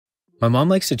My mom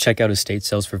likes to check out estate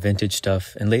sales for vintage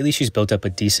stuff, and lately she's built up a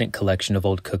decent collection of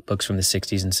old cookbooks from the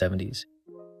 60s and 70s.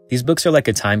 These books are like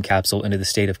a time capsule into the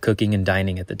state of cooking and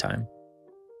dining at the time.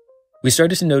 We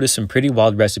started to notice some pretty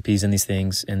wild recipes in these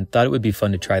things and thought it would be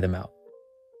fun to try them out.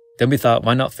 Then we thought,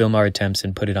 why not film our attempts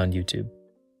and put it on YouTube?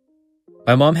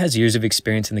 My mom has years of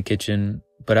experience in the kitchen,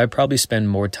 but I probably spend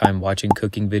more time watching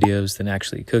cooking videos than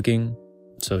actually cooking,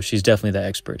 so she's definitely the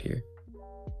expert here.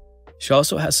 She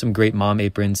also has some great mom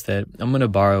aprons that I'm going to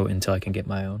borrow until I can get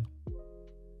my own.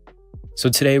 So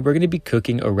today we're going to be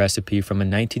cooking a recipe from a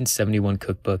 1971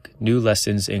 cookbook, New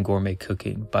Lessons in Gourmet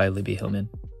Cooking by Libby Hillman.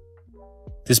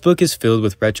 This book is filled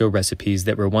with retro recipes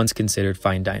that were once considered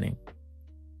fine dining.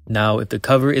 Now, if the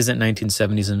cover isn't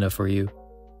 1970s enough for you,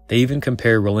 they even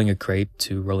compare rolling a crepe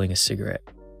to rolling a cigarette.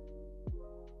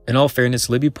 In all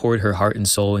fairness, Libby poured her heart and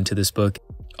soul into this book,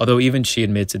 although even she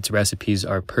admits its recipes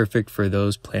are perfect for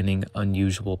those planning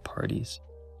unusual parties.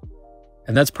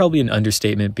 And that's probably an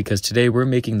understatement because today we're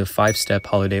making the 5-step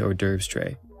holiday hors d'oeuvres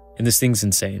tray, and this thing's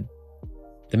insane.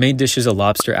 The main dish is a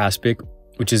lobster aspic,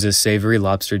 which is a savory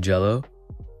lobster jello.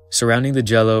 Surrounding the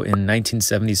jello in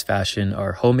 1970s fashion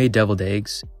are homemade deviled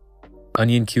eggs,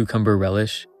 onion cucumber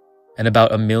relish, and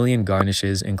about 1 million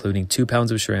garnishes including 2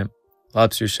 pounds of shrimp,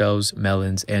 lobster shells,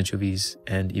 melons, anchovies,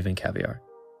 and even caviar.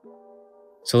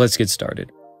 So let's get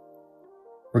started.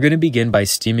 We're going to begin by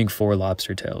steaming 4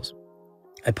 lobster tails.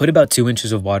 I put about 2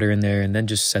 inches of water in there and then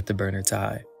just set the burner to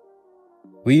high.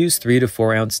 We used 3 to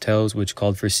 4 ounce tails, which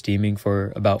called for steaming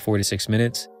for about 4 to 6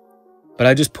 minutes, but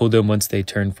I just pulled them once they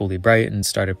turned fully bright and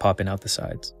started popping out the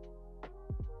sides.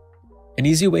 An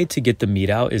easy way to get the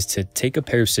meat out is to take a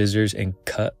pair of scissors and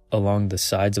cut along the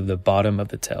sides of the bottom of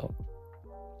the tail.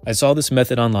 I saw this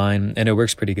method online and it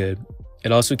works pretty good.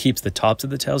 It also keeps the tops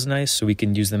of the tails nice so we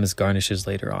can use them as garnishes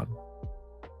later on.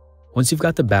 Once you've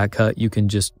got the back cut, you can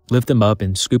just lift them up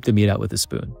and scoop the meat out with a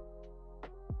spoon.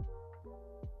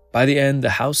 By the end,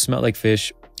 the house smelled like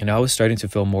fish and I was starting to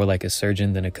feel more like a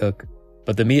surgeon than a cook,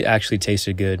 but the meat actually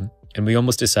tasted good and we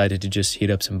almost decided to just heat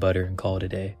up some butter and call it a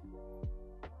day.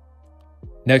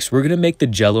 Next, we're going to make the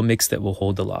jello mix that will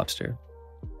hold the lobster.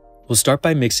 We'll start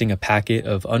by mixing a packet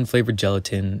of unflavored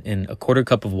gelatin in a 1/4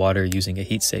 cup of water using a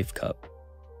heat-safe cup.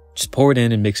 Just pour it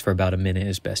in and mix for about a minute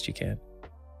as best you can.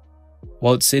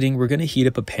 While it's sitting, we're going to heat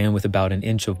up a pan with about 1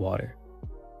 inch of water.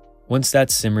 Once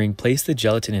that's simmering, place the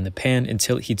gelatin in the pan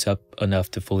until it heats up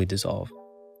enough to fully dissolve.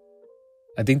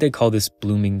 I think they call this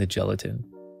blooming the gelatin.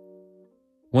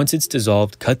 Once it's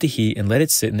dissolved, cut the heat and let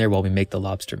it sit in there while we make the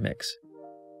lobster mix.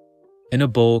 In a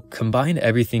bowl, combine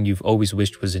everything you've always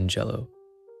wished was in Jell-O,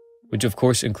 which of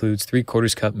course includes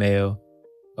 3/4 cup mayo,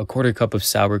 a 1/4 cup of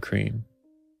sour cream,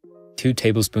 2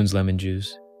 tablespoons lemon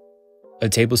juice, a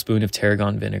tablespoon of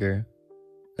tarragon vinegar,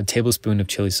 a tablespoon of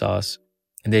chili sauce,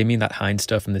 and they mean that Heinz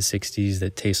stuff from the 60s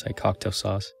that tastes like cocktail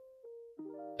sauce,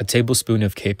 a tablespoon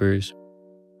of capers,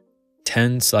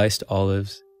 10 sliced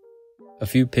olives, a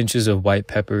few pinches of white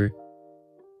pepper,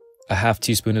 a 1/2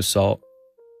 teaspoon of salt,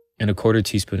 and a 1/4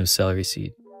 teaspoon of celery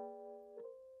seed.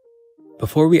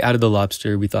 Before we added the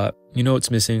lobster, we thought, you know what's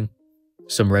missing?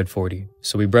 Some red 40.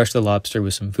 So we brushed the lobster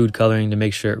with some food coloring to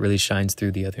make sure it really shines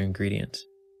through the other ingredients.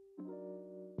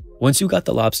 Once you got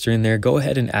the lobster in there, go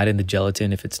ahead and add in the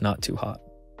gelatin if it's not too hot.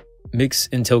 Mix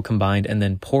until combined and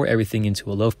then pour everything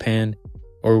into a loaf pan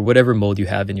or whatever mold you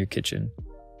have in your kitchen.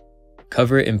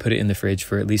 Cover it and put it in the fridge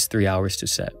for at least 3 hours to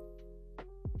set.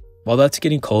 While that's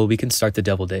getting cold, we can start the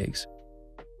deviled eggs.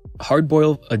 Hard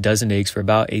boil a dozen eggs for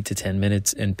about 8 to 10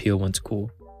 minutes and peel once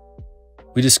cool.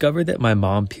 We discovered that my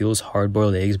mom peels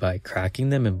hard-boiled eggs by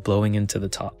cracking them and blowing into the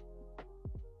top.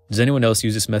 Does anyone else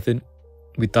use this method?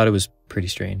 We thought it was pretty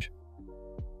strange.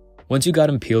 Once you got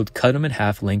them peeled, cut them in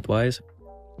half lengthwise,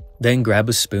 then grab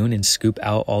a spoon and scoop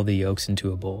out all the yolks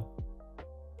into a bowl.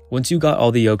 Once you got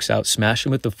all the yolks out, smash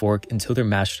them with a fork until they're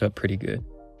mashed up pretty good.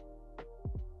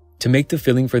 To make the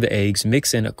filling for the eggs,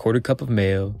 mix in a 1/4 cup of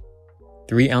mayo,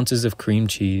 3 ounces of cream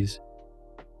cheese,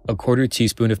 a 1/4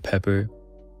 teaspoon of pepper,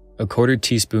 a 1/4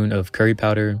 teaspoon of curry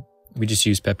powder, we just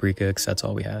used paprika because that's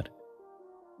all we had,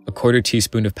 a 1/4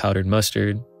 teaspoon of powdered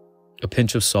mustard, a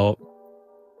pinch of salt,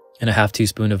 and a 1/2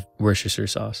 teaspoon of Worcestershire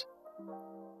sauce.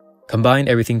 Combine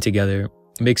everything together,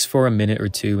 mix for a minute or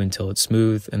 2 until it's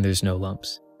smooth and there's no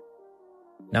lumps.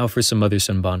 Now for some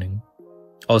mother-son bonding.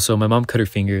 Also, my mom cut her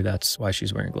finger, that's why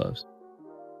she's wearing gloves.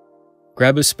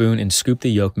 Grab a spoon and scoop the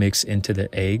yolk mix into the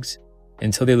eggs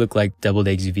until they look like deviled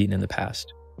eggs you've eaten in the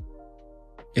past.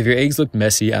 If your eggs look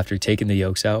messy after taking the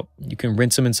yolks out, you can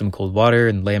rinse them in some cold water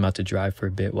and lay them out to dry for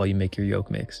a bit while you make your yolk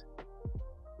mix.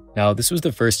 Now, this was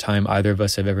the first time either of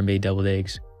us have ever made deviled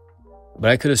eggs. but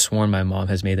I could have sworn my mom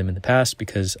has made them in the past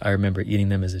because I remember eating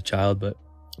them as a child, but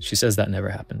she says that never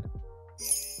happened.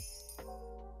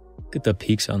 Look at the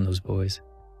peaks on those boys.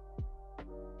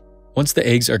 Once the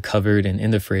eggs are covered and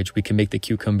in the fridge, we can make the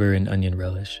cucumber and onion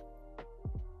relish.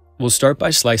 We'll start by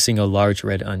slicing a large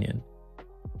red onion.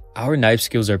 Our knife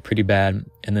skills are pretty bad,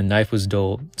 and the knife was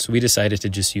dull, so we decided to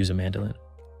just use a mandolin.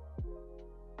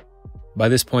 By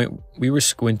this point, we were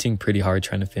squinting pretty hard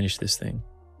trying to finish this thing.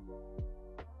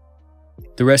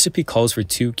 The recipe calls for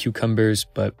 2 cucumbers,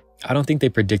 but I don't think they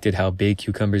predicted how big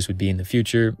cucumbers would be in the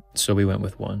future, so we went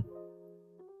with 1.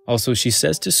 Also, she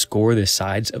says to score the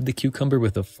sides of the cucumber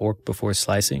with a fork before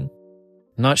slicing.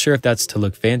 I'm not sure if that's to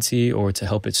look fancy or to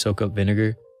help it soak up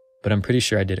vinegar, but I'm pretty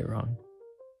sure I did it wrong.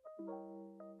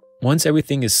 Once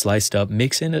everything is sliced up,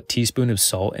 mix in a teaspoon of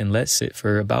salt and let sit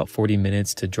for about 40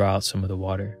 minutes to draw out some of the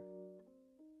water.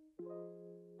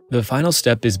 The final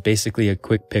step is basically a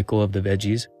quick pickle of the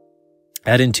veggies.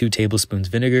 Add in 2 tablespoons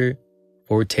vinegar,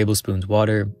 4 tablespoons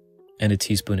water, and a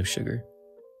teaspoon of sugar.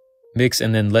 Mix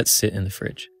and then let sit in the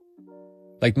fridge.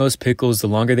 Like most pickles, the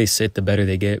longer they sit, the better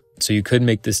they get, so you could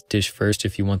make this dish first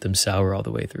if you want them sour all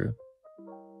the way through.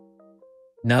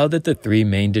 Now that the 3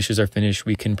 main dishes are finished,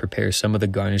 we can prepare some of the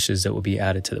garnishes that will be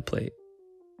added to the plate.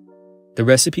 The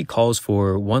recipe calls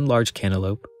for 1 large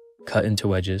cantaloupe, cut into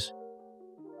wedges,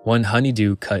 1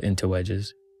 honeydew cut into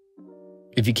wedges.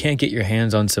 If you can't get your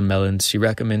hands on some melons, she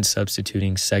recommends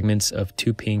substituting segments of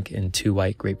 2 pink and 2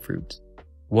 white grapefruits,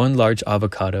 1 large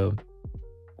avocado,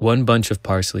 1 bunch of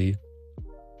parsley,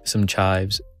 some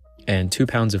chives, and 2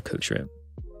 pounds of cooked shrimp.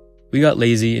 We got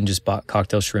lazy and just bought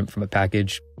cocktail shrimp from a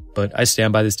package, but I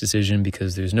stand by this decision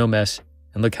because there's no mess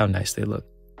and look how nice they look.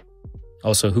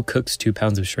 Also, who cooks 2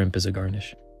 pounds of shrimp as a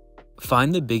garnish?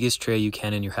 Find the biggest tray you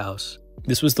can in your house.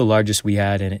 This was the largest we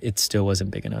had and it still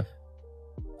wasn't big enough.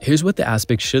 Here's what the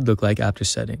aspic should look like after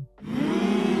setting.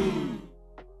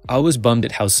 I was bummed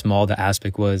at how small the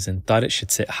aspic was and thought it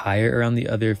should sit higher around the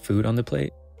other food on the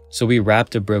plate, so we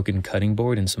wrapped a broken cutting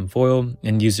board in some foil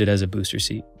and used it as a booster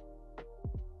seat.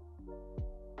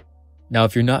 Now,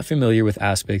 if you're not familiar with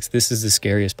aspics, this is the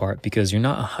scariest part because you're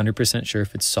not 100% sure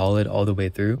if it's solid all the way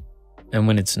through, and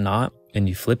when it's not and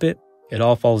you flip it, it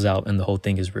all falls out and the whole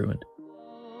thing is ruined.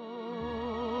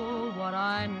 What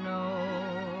I know.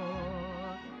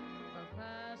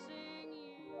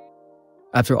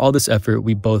 After all this effort,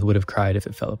 we both would have cried if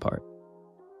it fell apart.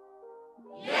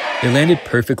 It landed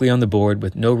perfectly on the board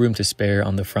with no room to spare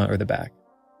on the front or the back.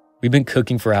 We've been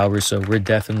cooking for hours, so we're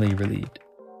definitely relieved.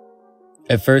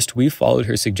 At first, we followed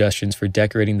her suggestions for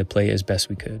decorating the plate as best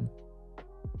we could.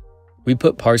 We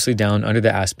put parsley down under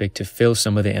the aspic to fill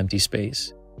some of the empty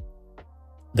space.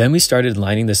 Then we started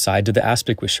lining the sides of the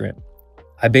aspic with shrimp.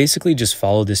 I basically just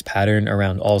followed this pattern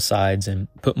around all sides and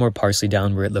put more parsley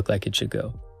down where it looked like it should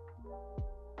go.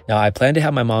 Now, I planned to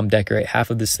have my mom decorate half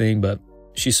of this thing, but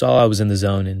she saw I was in the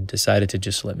zone and decided to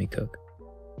just let me cook.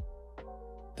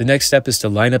 The next step is to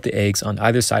line up the eggs on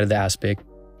either side of the aspic,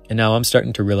 and now I'm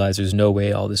starting to realize there's no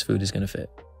way all this food is going to fit.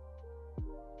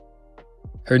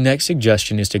 Her next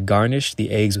suggestion is to garnish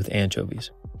the eggs with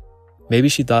anchovies. Maybe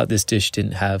she thought this dish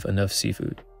didn't have enough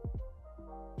seafood.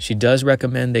 She does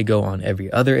recommend they go on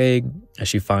every other egg, as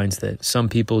she finds that some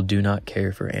people do not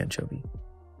care for anchovy.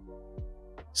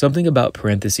 Something about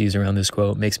parentheses around this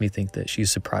quote makes me think that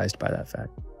she's surprised by that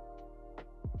fact.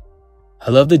 I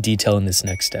love the detail in this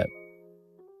next step.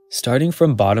 Starting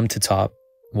from bottom to top,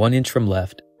 1 inch from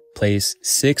left, place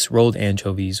 6 rolled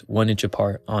anchovies 1 inch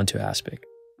apart onto aspic.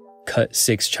 Cut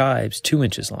 6 chives 2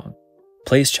 inches long.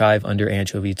 Place chive under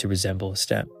anchovy to resemble a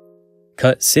stem.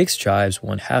 Cut 6 chives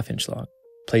 1/2 inch long.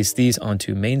 Place these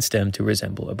onto main stem to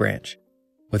resemble a branch.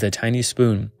 With a tiny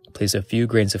spoon, place a few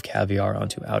grains of caviar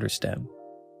onto outer stem.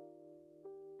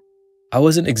 I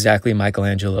wasn't exactly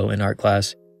Michelangelo in art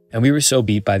class, and we were so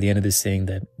beat by the end of this thing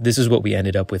that this is what we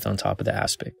ended up with on top of the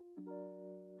aspic.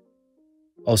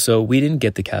 Also, we didn't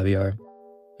get the caviar,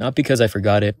 not because I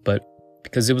forgot it, but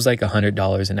because it was like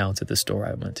 $100 an ounce at the store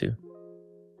I went to.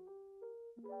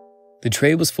 The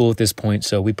tray was full at this point,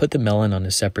 so we put the melon on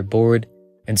a separate board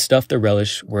and stuffed the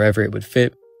relish wherever it would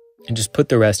fit and just put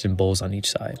the rest in bowls on each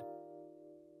side.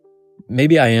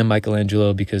 Maybe I am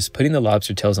Michelangelo because putting the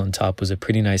lobster tails on top was a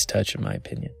pretty nice touch in my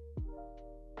opinion.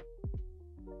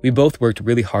 We both worked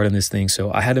really hard on this thing,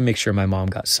 so I had to make sure my mom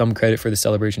got some credit for the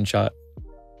celebration shot.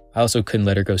 I also couldn't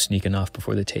let her go sneaking off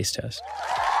before the taste test.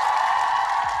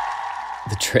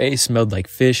 The tray smelled like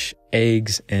fish,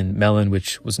 eggs, and melon,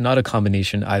 which was not a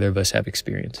combination either of us have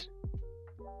experienced.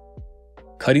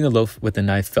 Cutting the loaf with a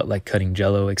knife felt like cutting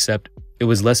Jell-O, except it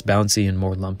was less bouncy and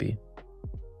more lumpy.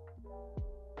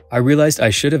 I realized I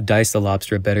should have diced the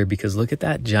lobster better because look at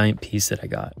that giant piece that I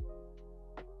got.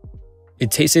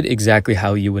 It tasted exactly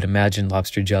how you would imagine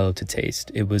lobster jello to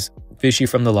taste. It was fishy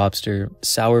from the lobster,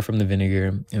 sour from the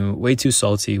vinegar, and way too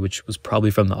salty, which was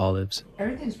probably from the olives.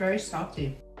 Everything's very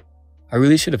salty. I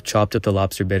really should have chopped up the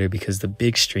lobster better because the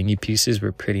big stringy pieces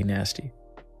were pretty nasty.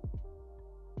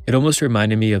 It almost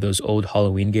reminded me of those old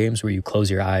Halloween games where you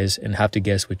close your eyes and have to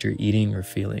guess what you're eating or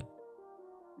feeling.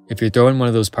 If you're throwing one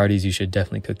of those parties, you should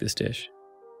definitely cook this dish.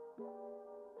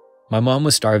 My mom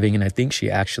was starving and I think she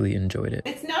actually enjoyed it.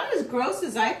 It's not as gross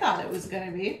as I thought it was going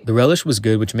to be. The relish was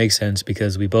good, which makes sense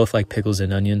because we both like pickles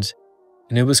and onions,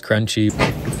 and it was crunchy,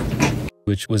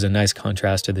 which was a nice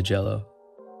contrast to the Jell-O.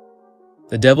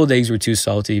 The deviled eggs were too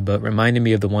salty, but reminded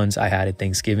me of the ones I had at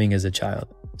Thanksgiving as a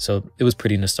child, so it was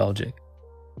pretty nostalgic.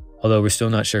 Although we're still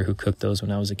not sure who cooked those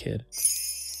when I was a kid.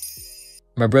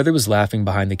 My brother was laughing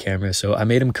behind the camera, so I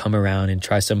made him come around and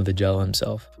try some of the Jell-O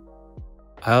himself.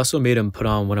 I also made him put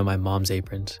on one of my mom's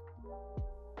aprons.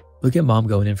 Look at mom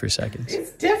going in for seconds.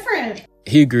 It's different.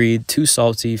 He agreed, too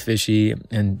salty, fishy,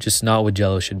 and just not what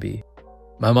Jell-O should be.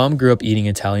 My mom grew up eating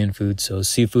Italian food, so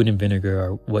seafood and vinegar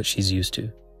are what she's used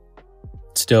to.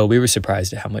 Still, we were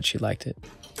surprised at how much she liked it.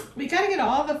 We gotta get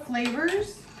all the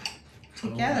flavors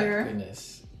together. Oh my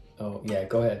goodness. Oh, yeah,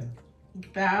 go ahead.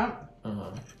 That.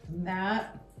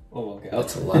 That. Oh, okay.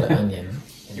 That's a lot of onion.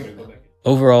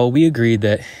 Overall, we agreed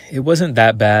that it wasn't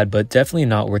that bad, but definitely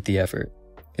not worth the effort.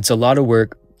 It's a lot of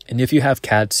work, and if you have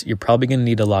cats, you're probably going to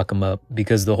need to lock them up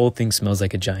because the whole thing smells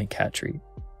like a giant cat treat.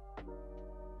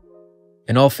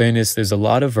 In all fairness, there's a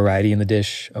lot of variety in the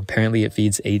dish. Apparently, it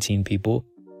feeds 18 people.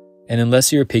 And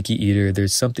unless you're a picky eater,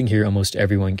 there's something here almost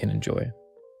everyone can enjoy.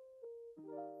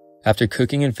 After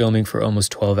cooking and filming for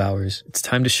almost 12 hours, it's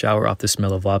time to shower off the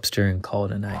smell of lobster and call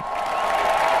it a night.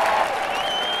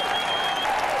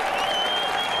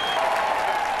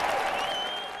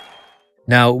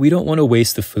 Now, we don't want to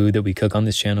waste the food that we cook on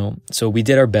this channel, so we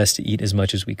did our best to eat as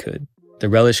much as we could. The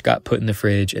relish got put in the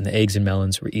fridge and the eggs and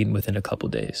melons were eaten within a couple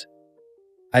days.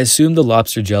 I assumed the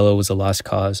lobster Jell-O was a lost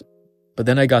cause, but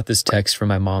then I got this text from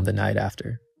my mom the night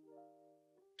after.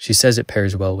 She says it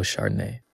pairs well with Chardonnay.